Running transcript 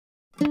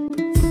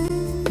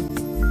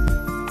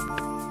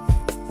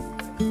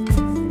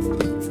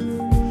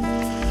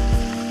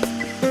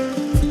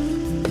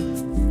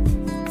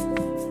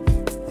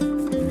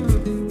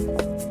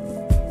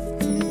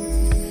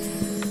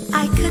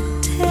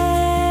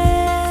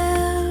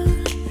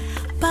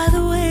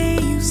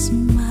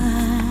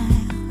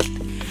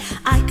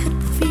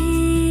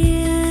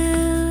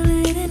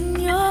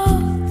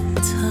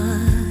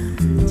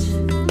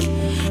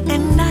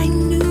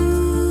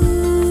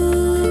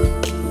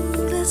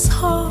this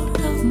heart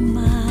of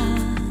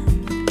mine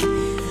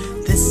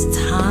this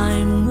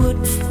time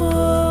would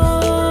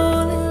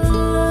fall in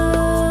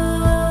love.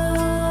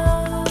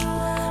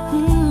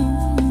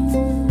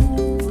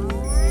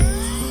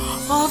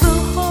 All the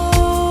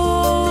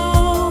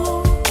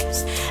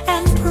hopes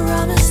and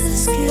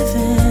promises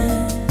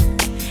given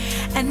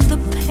and the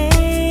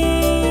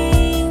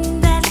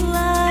pain that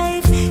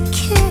life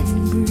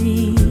can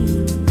bring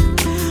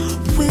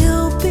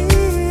will build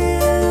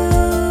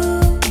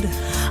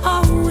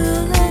our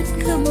will and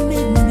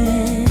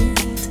commitment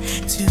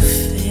to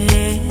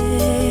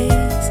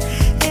face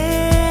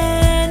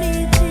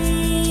anything.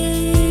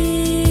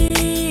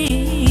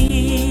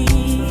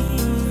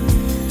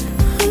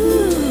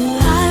 Ooh,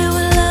 I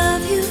will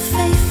love you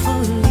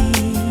faithfully,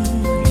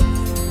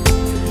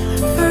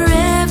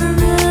 forever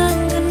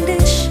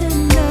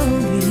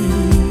unconditionally.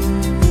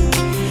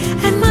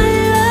 And my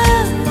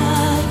love,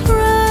 I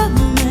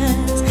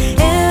promise,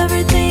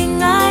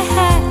 everything I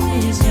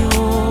have is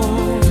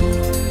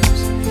yours.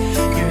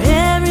 You're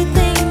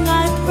everything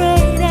I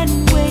prayed and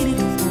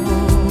waited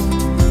for.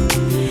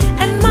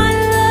 And my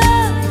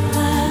love, I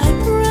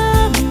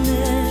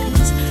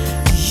promise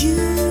you.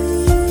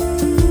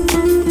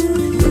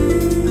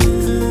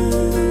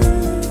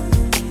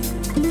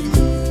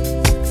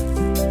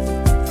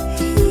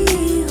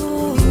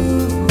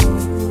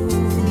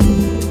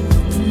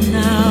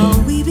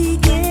 Now we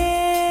begin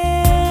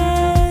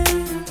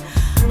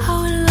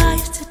our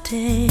life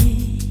today,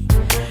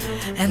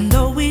 and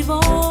though we've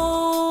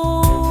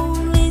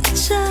only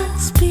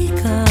just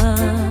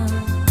begun,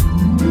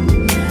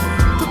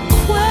 the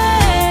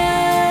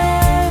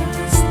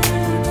quest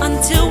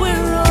until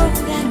we're old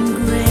and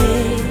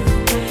gray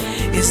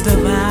is the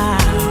vow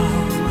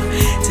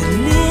to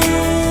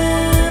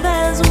live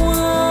as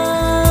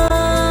one.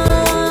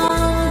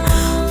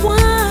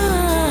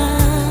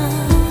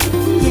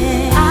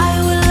 Yeah, I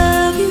will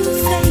love you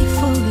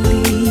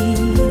faithfully,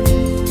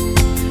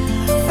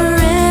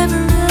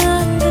 forever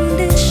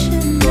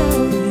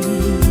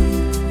unconditionally.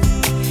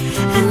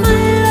 And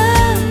my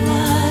love, I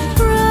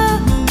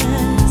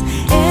promise,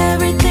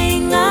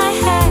 everything I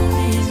have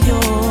is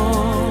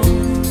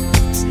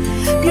yours.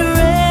 You're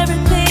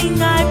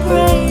everything I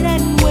prayed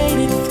and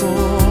waited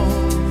for.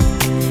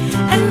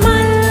 And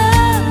my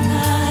love,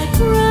 I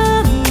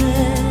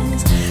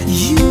promise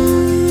you.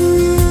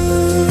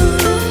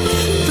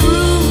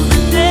 Through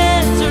the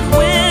desert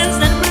winds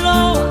that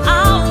blow,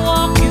 I'll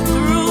walk you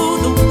through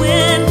the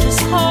winter's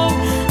cold.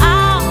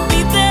 I'll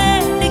be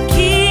there to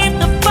keep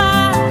the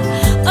fire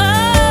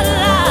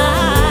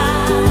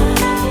alive.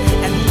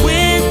 And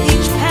with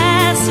each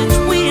passage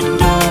we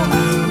endure,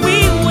 we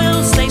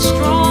will stay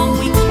strong,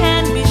 we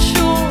can be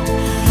sure.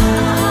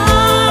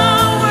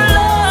 Our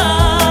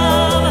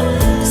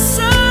love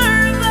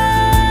survives.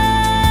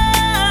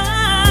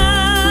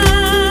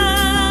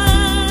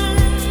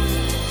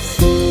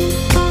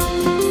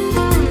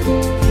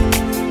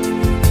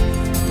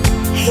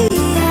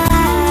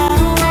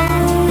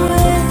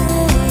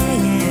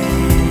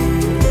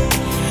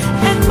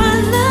 And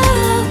my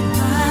love,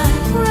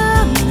 I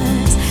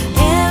promise,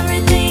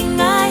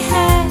 everything I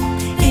have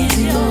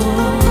is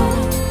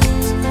yours.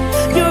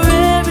 You're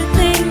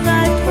everything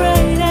I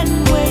prayed and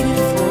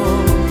waited for.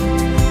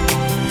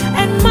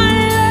 And my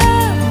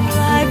love,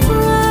 I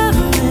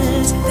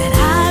promise that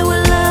I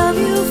will love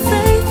you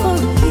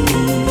faithfully,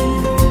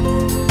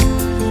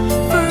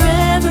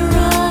 forever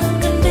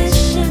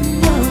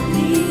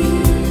unconditionally.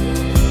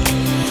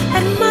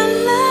 And my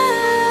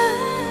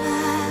love,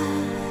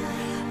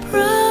 I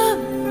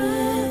promise